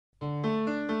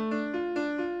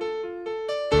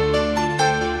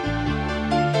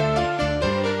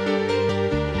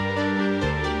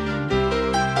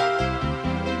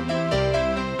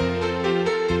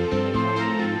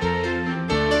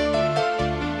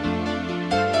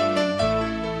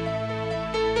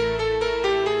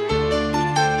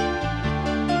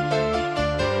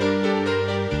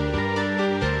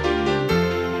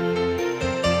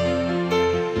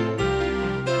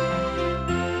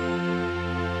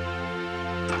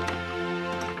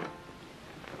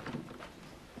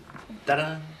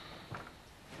Ta-da!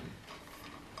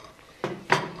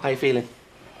 How you feeling?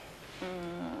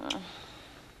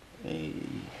 Hey,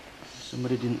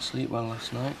 somebody didn't sleep well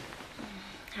last night.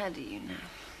 How do you know?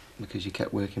 Because you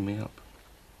kept waking me up.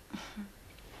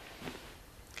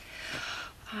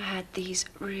 I had these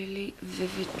really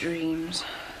vivid dreams.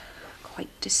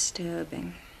 Quite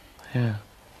disturbing. Yeah,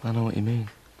 I know what you mean.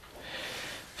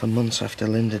 For months after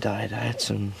Linda died, I had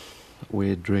some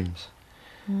weird dreams.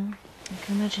 I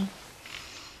can imagine.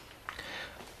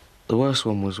 The worst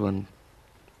one was when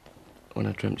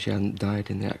I dreamt she hadn't died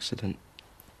in the accident.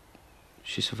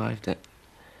 She survived it.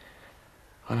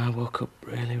 And I woke up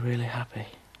really, really happy.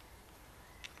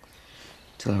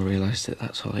 Till I realised that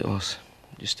that's all it was.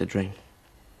 Just a dream.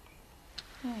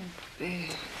 Oh, dear.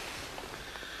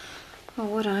 Well,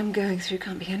 what I'm going through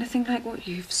can't be anything like what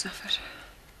you've suffered.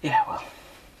 Yeah, well.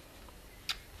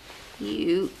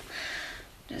 You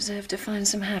deserve to find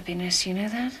some happiness, you know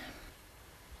that?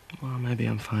 Well, maybe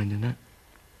I'm finding it.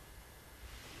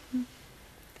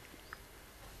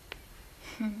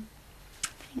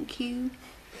 Thank you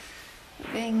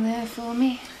for being there for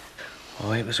me.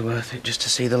 Oh, it was worth it just to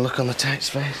see the look on the Tate's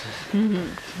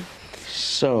faces.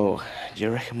 So, do you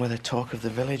reckon we're the talk of the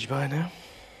village by now?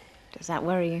 Does that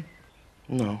worry you?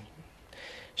 No.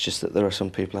 It's just that there are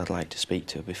some people I'd like to speak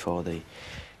to before the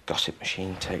gossip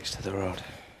machine takes to the road.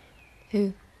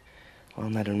 Who? Well,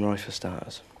 Ned and Roy for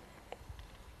starters.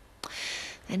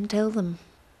 Then tell them.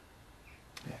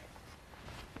 Yeah.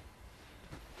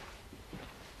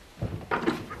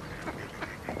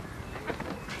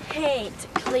 Hate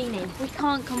cleaning. We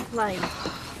can't complain.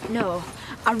 No,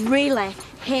 I really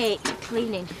hate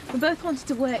cleaning. We both wanted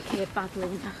to work here badly.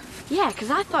 Yeah,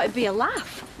 because I thought it'd be a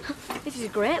laugh. This is a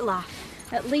great laugh.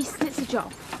 At least it's a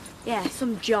job. Yeah,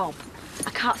 some job.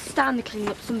 I can't stand cleaning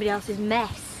up somebody else's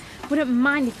mess. Wouldn't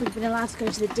mind if we'd been allowed to go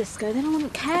to the disco. Then I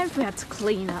wouldn't care if we had to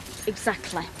clean up.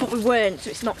 Exactly. But we weren't, so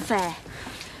it's not fair.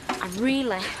 I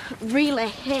really, really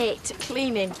hate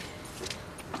cleaning.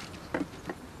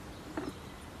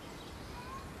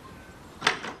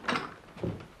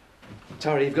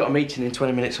 Tara, you've got a meeting in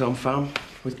 20 minutes home farm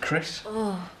with Chris.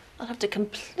 Oh, I'll have to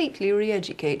completely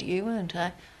re-educate you, won't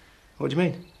I? What do you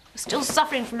mean? We're still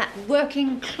suffering from that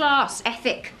working class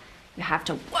ethic. You have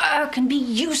to work and be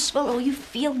useful or you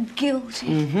feel guilty.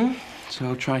 Mm-hmm.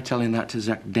 So try telling that to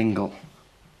Zach Dingle.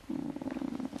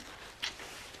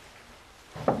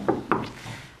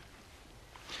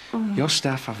 Your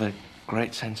staff have a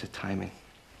great sense of timing.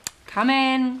 Come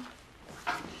in.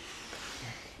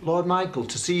 Lord Michael,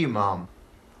 to see you, Mum.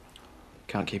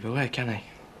 Can't keep away, can he?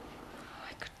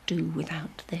 I could do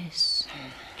without this.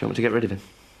 Do you want me to get rid of him?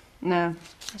 No,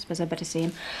 I suppose I'd better see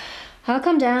him. I'll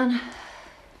come down.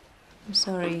 I'm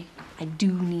sorry. I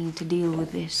do need to deal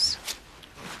with this.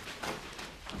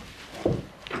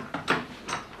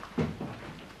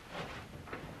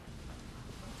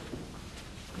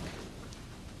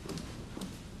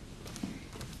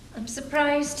 I'm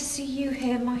surprised to see you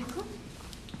here, Michael.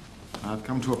 I've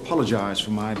come to apologize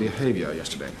for my behavior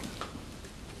yesterday.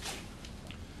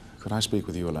 Could I speak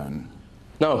with you alone?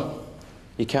 No,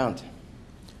 you can't.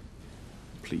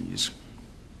 Please.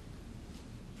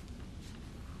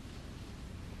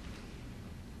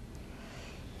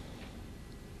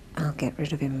 I'll get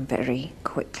rid of him very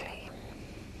quickly.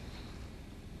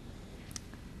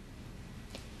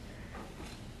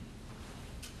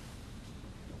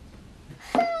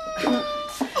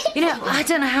 You know, I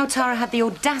don't know how Tara had the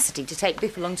audacity to take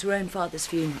Biff along to her own father's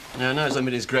funeral. No, no, he's only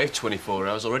been in his grave 24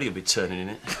 hours. Already he'll be turning in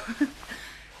it.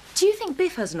 Do you think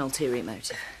Biff has an ulterior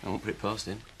motive? I won't put it past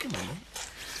him. Come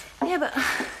on. Yeah, but...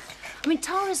 I mean,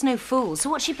 Tara's no fool, so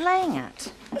what's she playing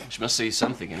at? She must see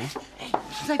something in it.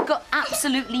 They've got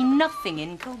absolutely nothing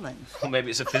in common. Or maybe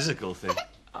it's a physical thing.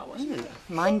 Oh, isn't it?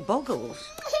 Mind boggles.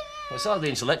 Well, it's hardly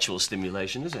intellectual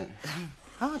stimulation, is it?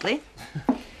 Hardly.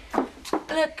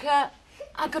 Look,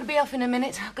 I've got to be off in a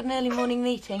minute. I've got an early morning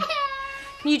meeting.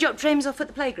 Can you drop James off at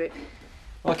the playgroup?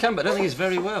 Well, I can, but I don't think he's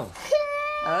very well.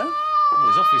 Oh? Well,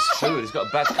 he's off his food. He's got a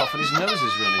bad cough and his nose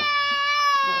is running.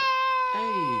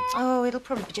 Hey. Oh, it'll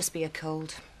probably just be a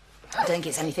cold. I don't think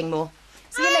it's anything more.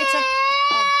 See you later.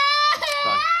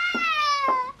 Bye.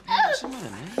 What's the matter,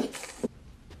 man?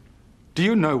 Do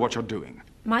you know what you're doing?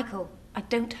 Michael, I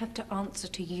don't have to answer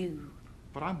to you.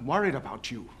 But I'm worried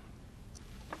about you.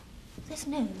 There's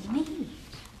no need.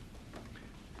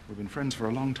 We've been friends for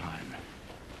a long time.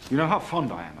 You know how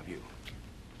fond I am of you.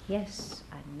 Yes,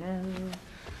 I know.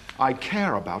 I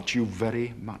care about you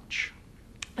very much.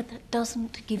 But that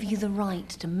doesn't give you the right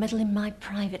to meddle in my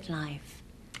private life.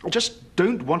 I just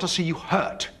don't want to see you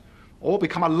hurt or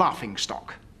become a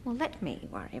laughingstock. Well, let me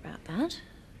worry about that.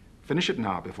 Finish it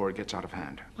now before it gets out of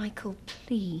hand. Michael,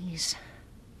 please.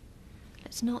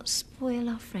 Let's not spoil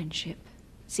our friendship.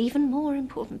 It's even more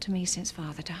important to me since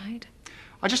Father died.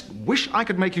 I just wish I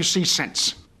could make you see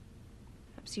sense.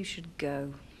 Perhaps you should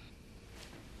go.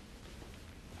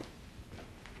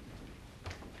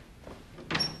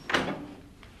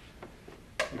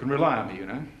 You can rely on me, you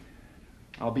know.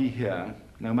 I'll be here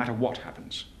no matter what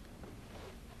happens.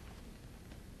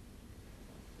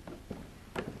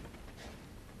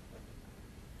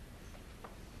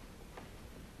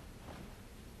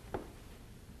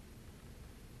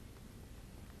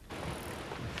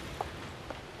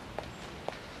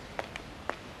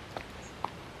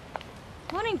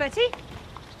 Morning, Betty.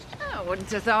 I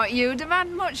wouldn't have thought you'd have had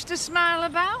much to smile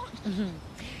about.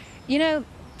 You know,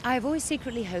 I've always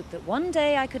secretly hoped that one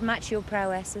day I could match your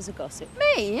prowess as a gossip.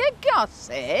 Me, a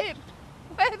gossip?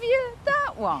 Where have you heard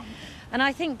that one? And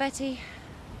I think, Betty,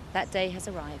 that day has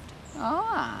arrived. Oh,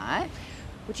 aye.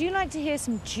 Would you like to hear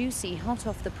some juicy,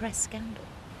 hot-off-the-press scandal?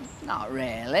 Not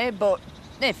really, but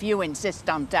if you insist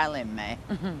on telling me.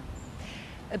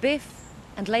 Biff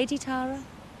and Lady Tara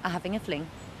are having a fling.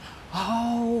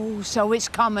 Oh, so it's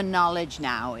common knowledge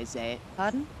now, is it?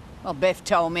 Pardon? Well, Biff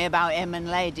told me about him and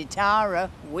Lady Tara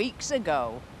weeks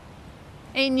ago.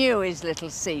 He knew his little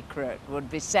secret would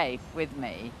be safe with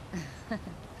me.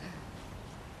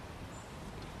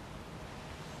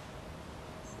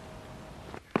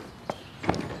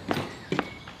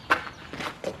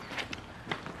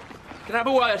 Can I have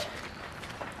a word?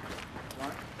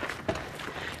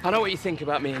 I know what you think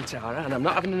about me and Tara, and I'm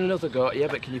not having another go at you,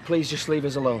 but can you please just leave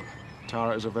us alone?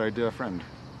 Tara is a very dear friend.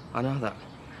 I know that,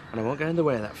 and I won't get in the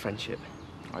way of that friendship.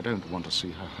 I don't want to see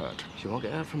her hurt. She won't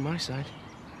get hurt from my side.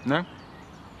 No?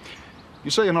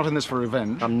 You say you're not in this for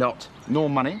revenge? I'm not. Nor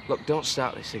money? Look, don't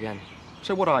start this again.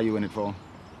 So what are you in it for?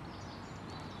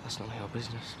 That's none of your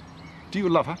business. Do you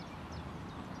love her?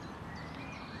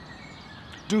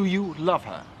 Do you love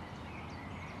her?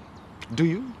 Do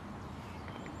you?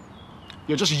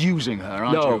 You're just using her,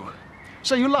 aren't No. you?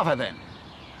 So you love her then?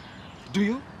 Do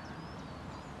you?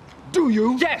 Do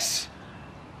you? Yes!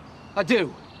 I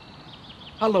do.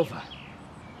 I love her.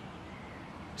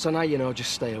 So now you know,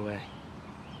 just stay away.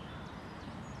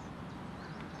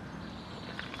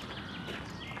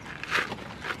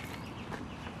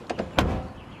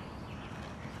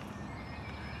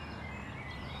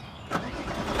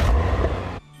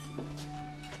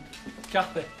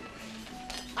 Kathy.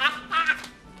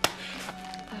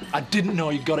 I didn't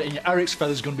know you got it in you. Eric's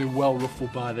feather's going to be well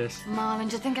ruffled by this. Marlon,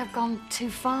 do you think I've gone too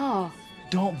far?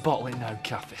 Don't bottle it now,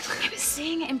 Kathy. Yeah, but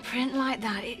seeing it in print like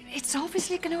that, it's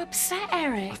obviously going to upset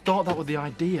Eric. I thought that was the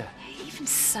idea. Even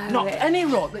so... Not any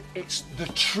rot. It's the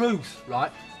truth,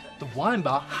 right? The wine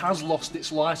bar has lost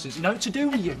its licence. Nothing to do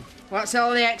with you. What's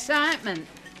all the excitement?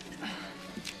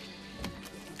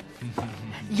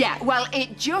 Yeah, well,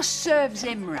 it just serves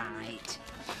him right.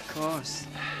 Of course.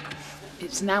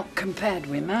 It's now compared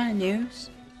with my news.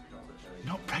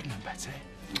 You're not pregnant, Betty.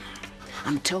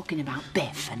 I'm talking about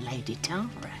Biff and Lady Tara.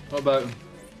 What about them?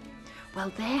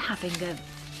 Well, they're having a...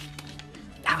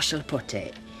 How shall I put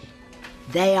it?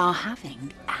 They are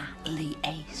having a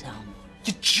liaison.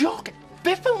 You're joking?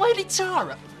 Biff and Lady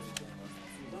Tara?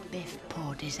 Biff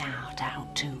poured his heart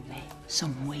out to me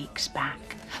some weeks back,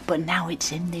 but now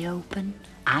it's in the open.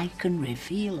 I can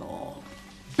reveal all.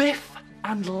 Biff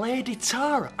and Lady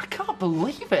Tara? I can't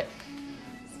believe it.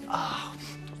 Oh,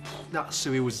 that's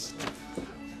who he was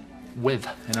with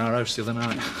in our house the other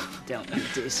night. Don't be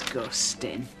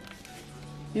disgusting.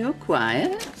 You're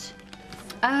quiet.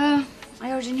 I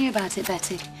already knew about it,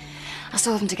 Betty. I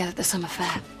saw them together at the summer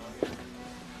fair.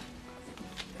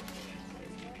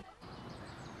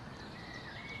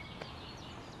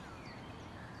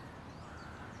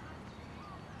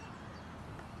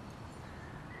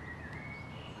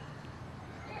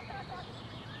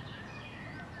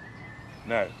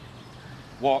 Now,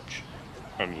 watch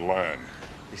and learn.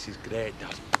 This is great,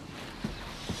 Dad.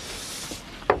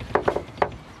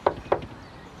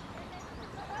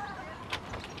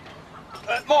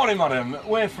 Morning, madam.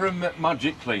 We're from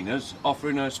Magic Cleaners,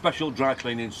 offering a special dry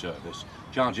cleaning service,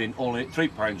 charging only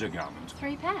 £3 a garment.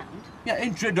 £3? Yeah,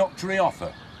 introductory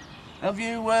offer. Have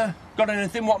you got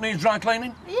anything what needs dry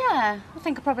cleaning? Yeah, I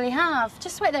think I probably have.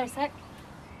 Just wait there a sec.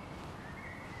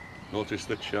 Notice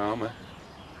the charm, eh?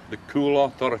 The cool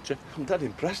authority. I'm dead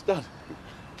impressed, Dad.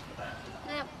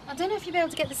 I don't know if you'll be able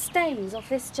to get the stains off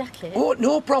this jacket. Oh,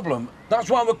 no problem. That's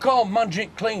why we're called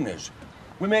Magic Cleaners.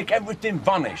 We make everything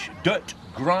vanish. Dirt,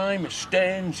 grime,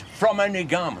 stains, from any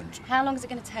garment. How long is it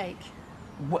going to take?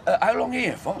 How long are you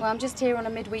here for? Well, I'm just here on a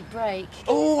midweek break.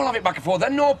 Oh, we'll have it back and forth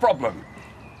then, no problem.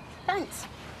 Thanks.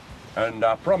 And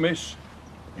I promise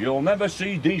you'll never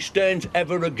see these stains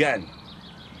ever again.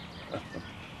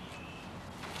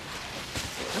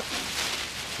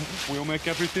 We'll make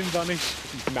everything vanish.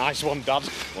 Nice one, Dad.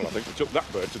 Well, I think we took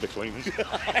that bird to the cleaners.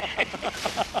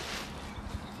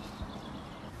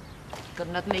 Got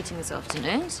another meeting this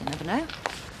afternoon, so you never know.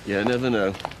 Yeah, never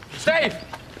know. Steve!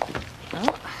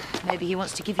 Oh, maybe he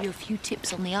wants to give you a few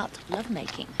tips on the art of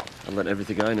lovemaking. I'll let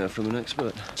everything I know from an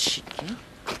expert. Cheeky.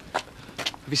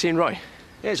 Have you seen Roy?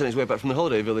 Yeah, he's on his way back from the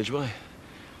holiday village. Why?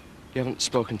 You haven't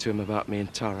spoken to him about me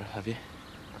and Tara, have you?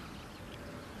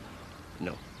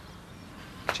 No.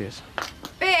 Cheers.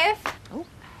 Biff! Oh,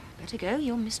 better go.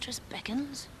 Your mistress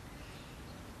beckons.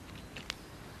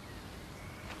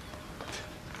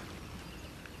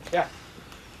 Yeah.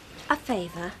 A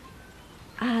favour.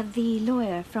 The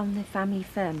lawyer from the family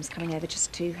firm's coming over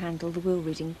just to handle the will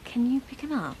reading. Can you pick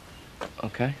him up?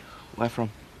 Okay. Where from?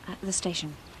 At the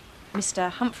station. Mr.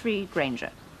 Humphrey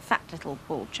Granger. Fat little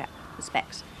bald chap with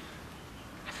specs.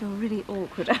 I feel really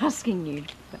awkward asking you,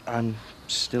 but... I'm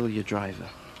still your driver.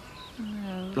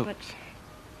 No, Look, but...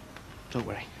 don't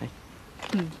worry,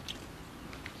 eh?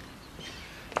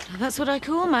 That's what I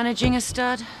call managing a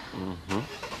stud. Mm-hmm.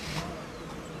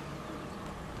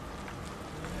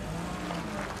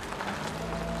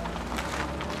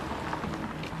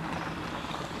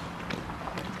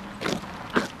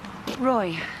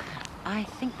 Roy, I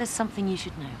think there's something you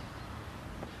should know.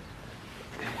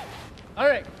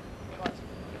 Eric!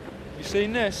 You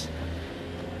seen this?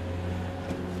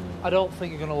 I don't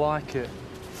think you're gonna like it.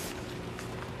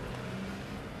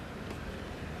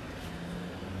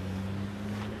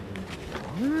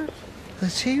 The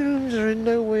tea rooms are in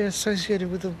no way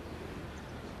associated with the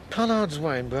Pallard's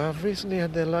wine bar. I've recently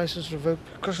had their license revoked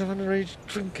because of underage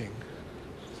drinking.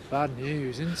 It's bad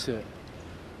news, isn't it?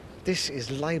 This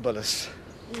is libelous.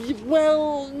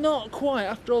 Well, not quite.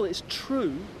 After all, it's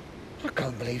true. I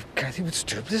can't believe Kathy would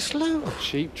stoop this low.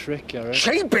 Cheap trick, Eric.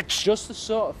 Cheap it! Just the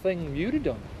sort of thing you'd have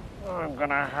done. I'm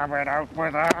gonna have it out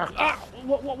with her. Ah!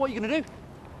 What are you gonna do?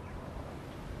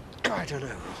 I don't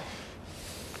know.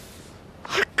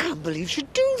 I can't believe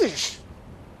she'd do this.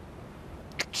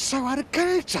 It's so out of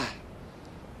character.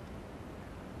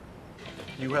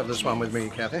 You have this one with me,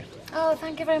 Kathy. Oh,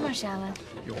 thank you very much, Alan.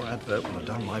 Your advert will have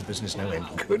done my business no end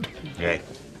good. Yeah,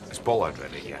 it's Pollard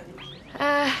ready, yeah.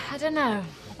 I don't know.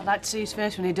 I'd like to see his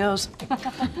face when he does.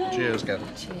 Cheers,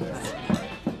 Kathy. Cheers.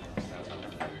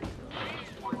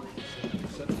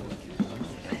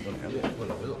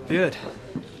 Heard?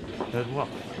 Heard what?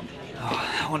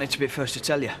 Oh, I wanted to be first to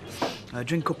tell you.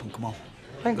 Drink up and come on.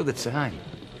 I ain't got the time.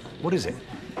 What is it?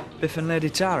 Biff and Lady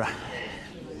Tara.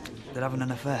 They're having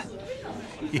an affair.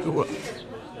 You what?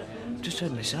 Just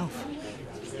heard myself.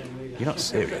 You're not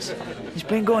serious. It's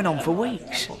been going on for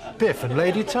weeks. Biff and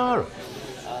Lady Tara.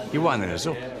 You're winding us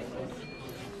up.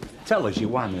 Tell us you're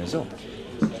winding us up.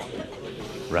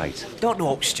 Right. Don't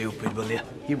look stupid, will you?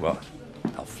 You what?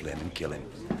 I'll flame and kill him.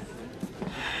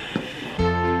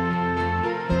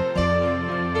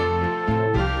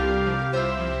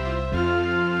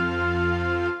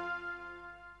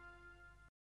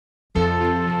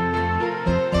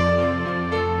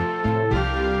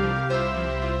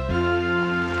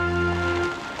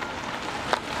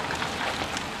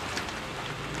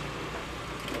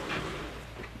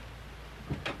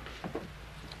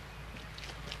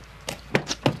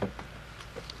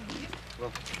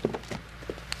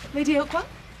 Lady Oakwell?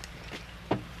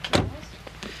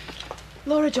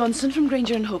 Laura Johnson from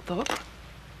Granger and Hopethorpe.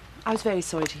 I was very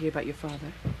sorry to hear about your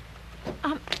father.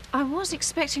 I was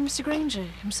expecting Mr. Granger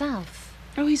himself.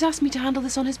 Oh, he's asked me to handle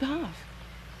this on his behalf.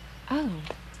 Oh.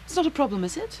 It's not a problem,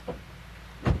 is it?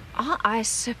 I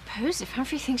suppose if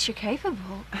Humphrey thinks you're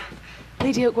capable.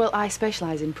 Lady Oakwell, I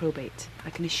specialise in probate. I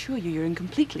can assure you you're in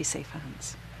completely safe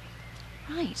hands.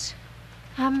 Right.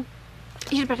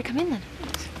 You'd better come in then.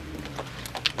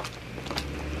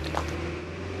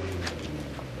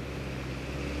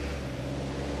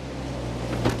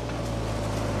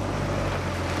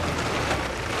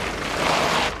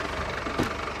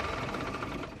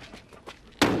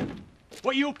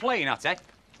 What are you playing at, eh?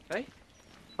 Eh?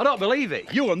 I don't believe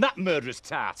it. You and that murderous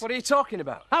tart. What are you talking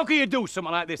about? How can you do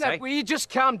something like this, Ned, eh? will you just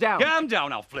calm down? Calm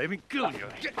down, I'll flaming kill you.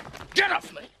 Get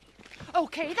off me!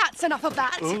 OK, that's enough of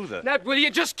that. Ned, will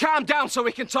you just calm down so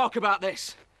we can talk about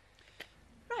this?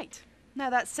 Right. Now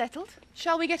that's settled,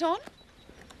 shall we get on?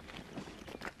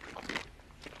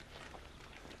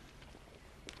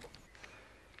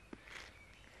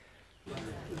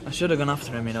 I should have gone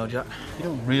after him, you know, Jack. You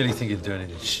don't really think you're doing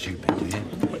anything stupid, do you?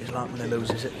 What he's like when he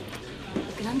loses it.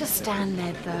 I can understand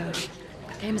Ned, though.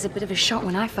 It came as a bit of a shock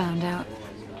when I found out.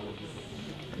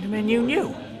 You mean you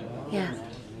knew? Yeah.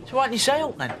 So why didn't you say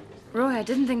up then? Roy, I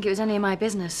didn't think it was any of my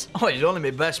business. Oh, he's only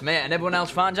my best mate, and everyone else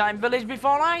finds out in village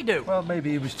before I do. Well,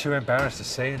 maybe he was too embarrassed to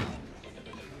say anything.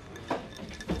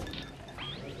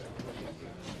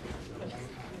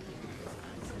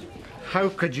 How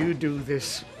could you do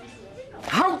this?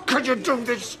 How could you do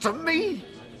this to me?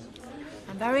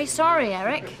 I'm very sorry,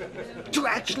 Eric. To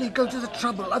actually go to the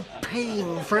trouble of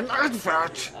paying for an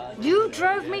advert? You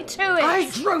drove me to it. I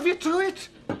drove you to it?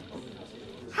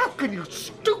 How can you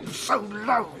stoop so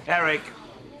low? Eric,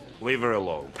 leave her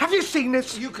alone. Have you seen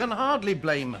this? You can hardly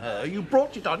blame her. You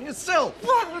brought it on yourself.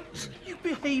 What? You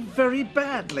behaved very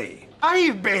badly.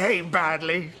 I've behaved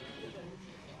badly.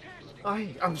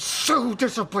 I am so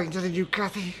disappointed in you,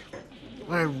 Kathy.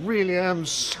 I really am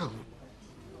so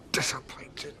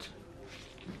disappointed.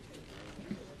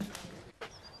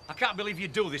 I can't believe you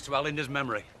do this to our Linda's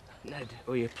memory. Ned,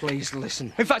 will you please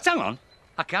listen? In fact, hang on.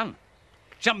 I can.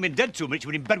 She hasn't been dead 2 minutes. She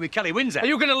was in bed with Kelly Windsor. Are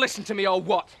you going to listen to me or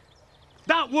what?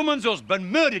 That woman's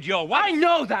husband murdered your wife. I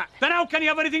know that. Then how can you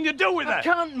have anything to do with her? I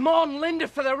can't mourn Linda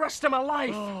for the rest of my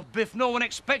life. Oh, Biff, no one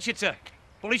expects you to.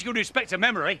 Well, at least you can respect her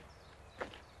memory.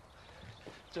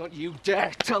 Don't you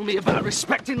dare tell me about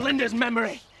respecting Linda's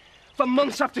memory. For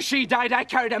months after she died, I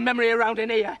carried her memory around in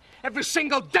here. Every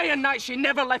single day and night, she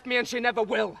never left me and she never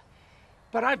will.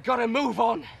 But I've got to move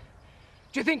on.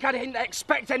 Do you think I didn't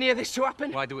expect any of this to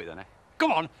happen? Why do it then, eh?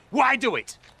 Come on, why do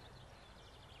it?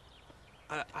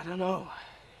 I don't know.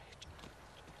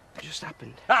 It just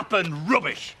happened. Happened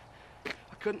rubbish.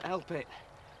 I couldn't help it.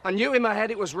 I knew in my head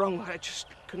it was wrong, but I just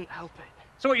couldn't help it.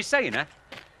 So what are you saying, eh?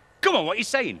 Come on, what are you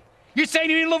saying? You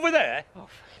saying you're in love with her? Oh,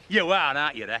 you are,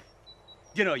 aren't you, eh?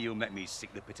 You know you make me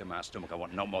sick the pit of my stomach. I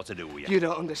want no more to do with you. You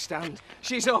don't understand.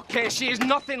 She's okay. She is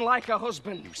nothing like her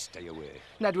husband. You stay away.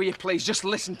 Ned, will you please just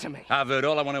listen to me? I've heard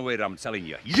all I want to hear, I'm telling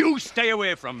you. You stay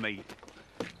away from me.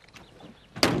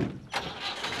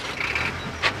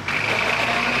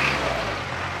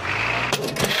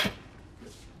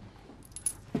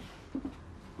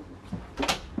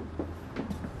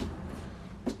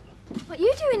 What are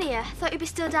you doing here? Thought you'd be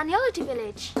still down the holiday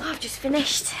village. Oh, I've just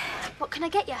finished. What can I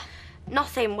get you?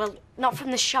 Nothing. Well, not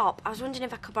from the shop. I was wondering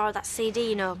if I could borrow that CD,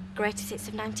 you know, Greatest Hits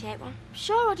of '98 one.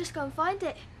 Sure, I'll just go and find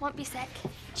it. Won't be a sec.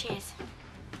 Cheers.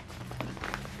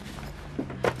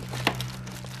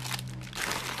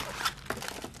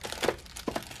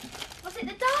 Was it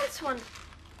the dance one?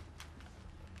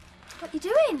 What are you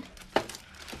doing?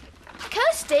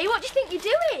 Kirsty, what do you think you're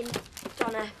doing?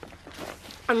 Donna,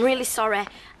 I'm really sorry.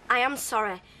 I am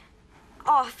sorry.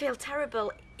 Oh, I feel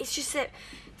terrible. It's just that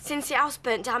since the house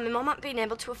burnt down, my mum hasn't been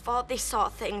able to afford these sort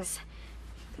of things.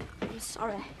 I'm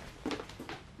sorry.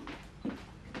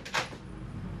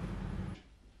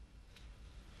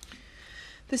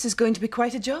 This is going to be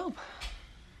quite a job.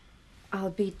 I'll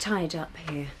be tied up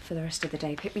here for the rest of the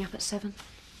day. Pick me up at 7.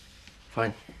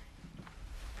 Fine.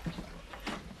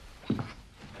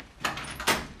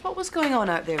 What was going on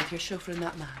out there with your chauffeur and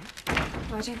that man?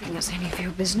 Well, I don't think that's any of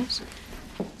your business.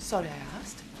 Sorry I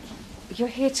asked. You're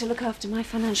here to look after my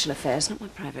financial affairs, not my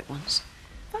private ones.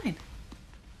 Fine.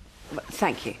 But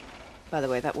thank you. By the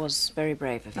way, that was very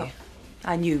brave of you. Oh,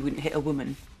 I knew you wouldn't hit a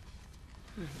woman.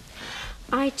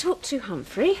 I talked to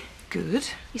Humphrey. Good.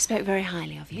 He spoke very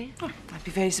highly of you. Oh, I'd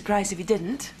be very surprised if he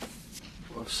didn't.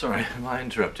 Well, sorry, am I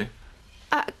interrupting?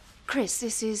 Chris,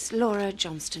 this is Laura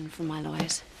Johnston from my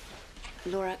lawyers.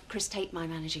 Laura, Chris Tate, my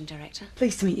managing director.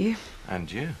 Pleased to meet you.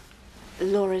 And you.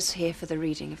 Laura's here for the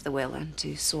reading of the will and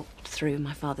to sort through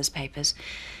my father's papers.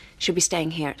 She'll be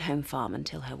staying here at Home Farm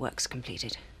until her work's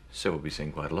completed. So we'll be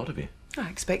seeing quite a lot of you. I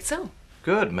expect so.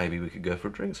 Good, maybe we could go for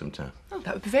a drink sometime. Oh,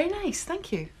 that would be very nice,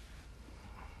 thank you.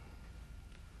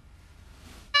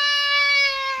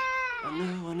 I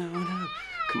know.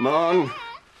 Come on.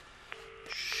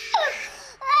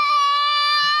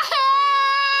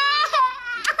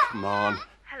 Come on.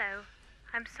 Hello.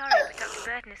 I'm sorry, but Dr.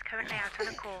 Burton is currently out on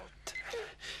a call.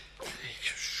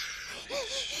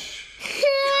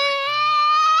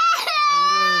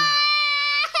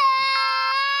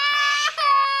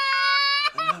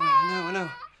 I know.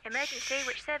 Emergency,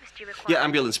 which service do you require? Yeah,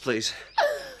 ambulance, please.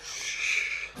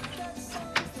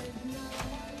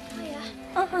 Hiya.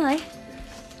 Oh, hi.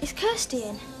 Is Kirsty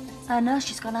in? No,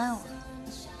 she's gone out.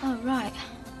 Oh, right.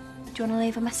 Do you want to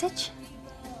leave a message?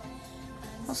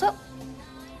 What's up?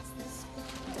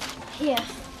 Here.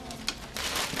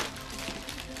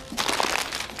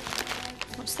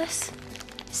 What's this?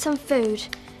 Some food.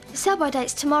 The sell-by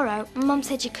date's tomorrow. Mum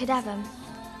said you could have them.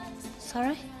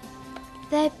 Sorry?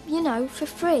 They're, you know, for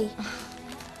free.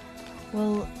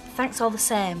 Well, thanks all the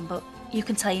same, but you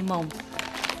can tell your mum.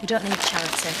 We don't need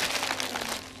charity.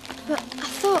 But I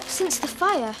thought since the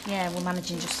fire. Yeah, we're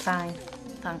managing just fine.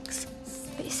 Thanks.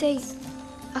 But you see,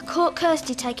 I caught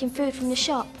Kirsty taking food from the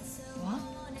shop. What?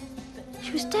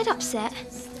 She was dead upset.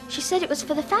 She said it was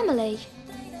for the family.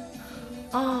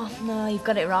 Oh, no, you've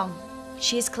got it wrong.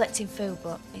 She is collecting food,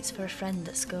 but it's for a friend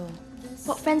at school.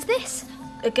 What friend's this?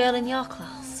 A girl in your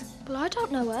class. Well, I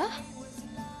don't know her.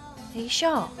 Are you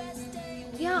sure?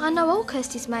 Yeah, I know all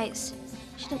Kirsty's mates.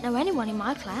 She didn't know anyone in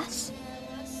my class.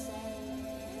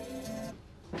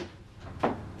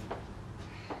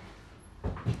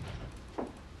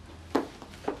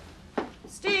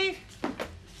 Steve!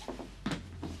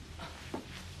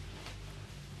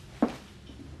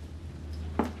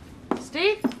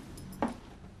 Steve?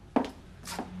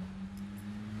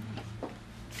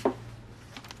 Oh,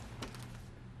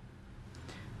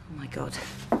 my God.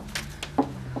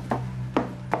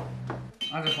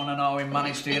 I just want to know how he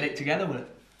managed to get it together with it.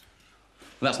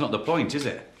 That's not the point, is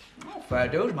it? Oh, fair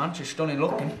dues, man. She's stunning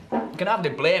looking. You can hardly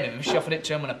blame him if she offered it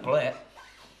to him on a plate.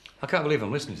 I can't believe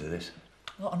I'm listening to this.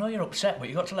 Look, I know you're upset, but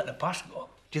you got to let the past go.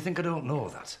 Do you think I don't know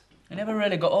that? I never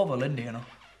really got over Lindy, you know.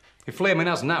 He flaming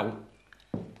has now.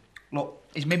 Look,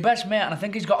 he's my best mate, and I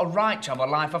think he's got a right to have a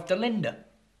life after Linda.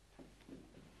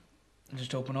 I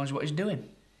just hope he knows what he's doing.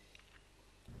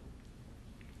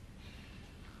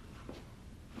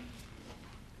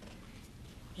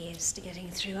 Here's to getting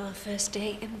through our first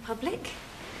day in public.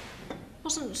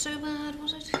 Wasn't so bad,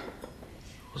 was it?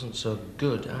 Wasn't so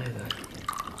good either.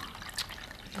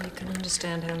 You can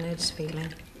understand how Ned's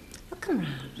feeling. Well, come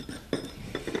round.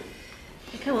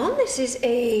 Come on, this is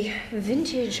a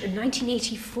vintage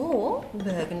 1984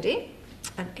 Burgundy.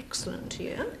 An excellent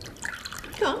year.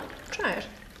 Go on, try it.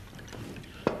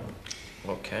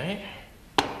 Okay.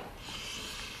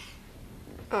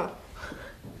 Oh.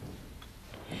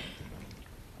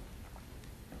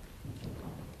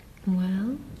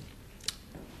 Well?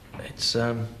 It's,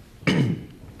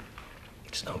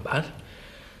 it's not bad.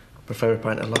 I prefer a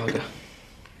pint of lager.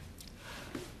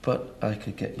 But I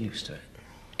could get used to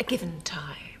it. Given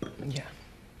time. Yeah.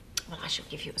 Well, I shall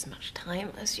give you as much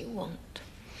time as you want.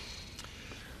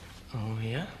 Oh,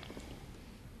 yeah?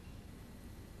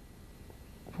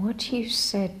 What you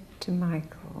said to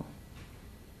Michael,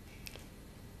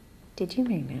 did you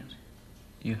mean it?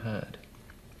 You heard.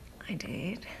 I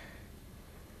did.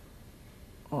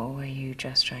 Or were you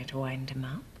just trying to wind him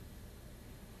up?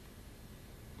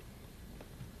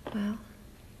 Well,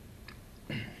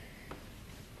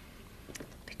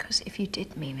 because if you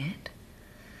did mean it,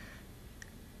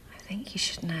 I think you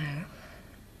should know.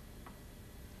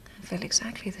 I feel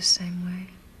exactly the same way.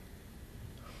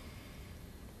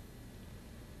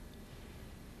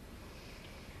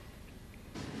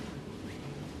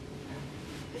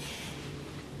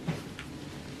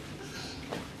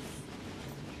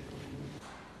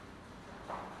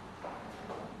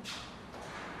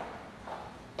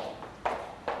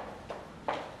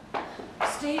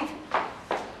 Steve?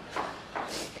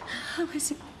 How is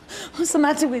he? What's the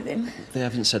matter with him? They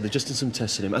haven't said. They're just done some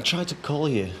tests on him. I tried to call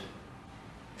you.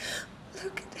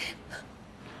 Look at him.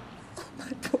 Oh,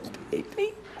 my poor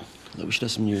baby. Look, we should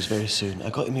have some news very soon.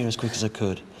 I got him here as quick as I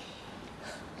could.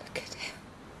 Look at him.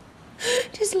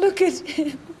 Just look at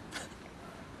him.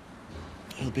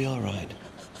 He'll be all right.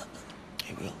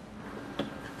 He will.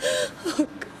 Oh, God,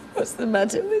 what's the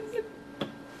matter with him?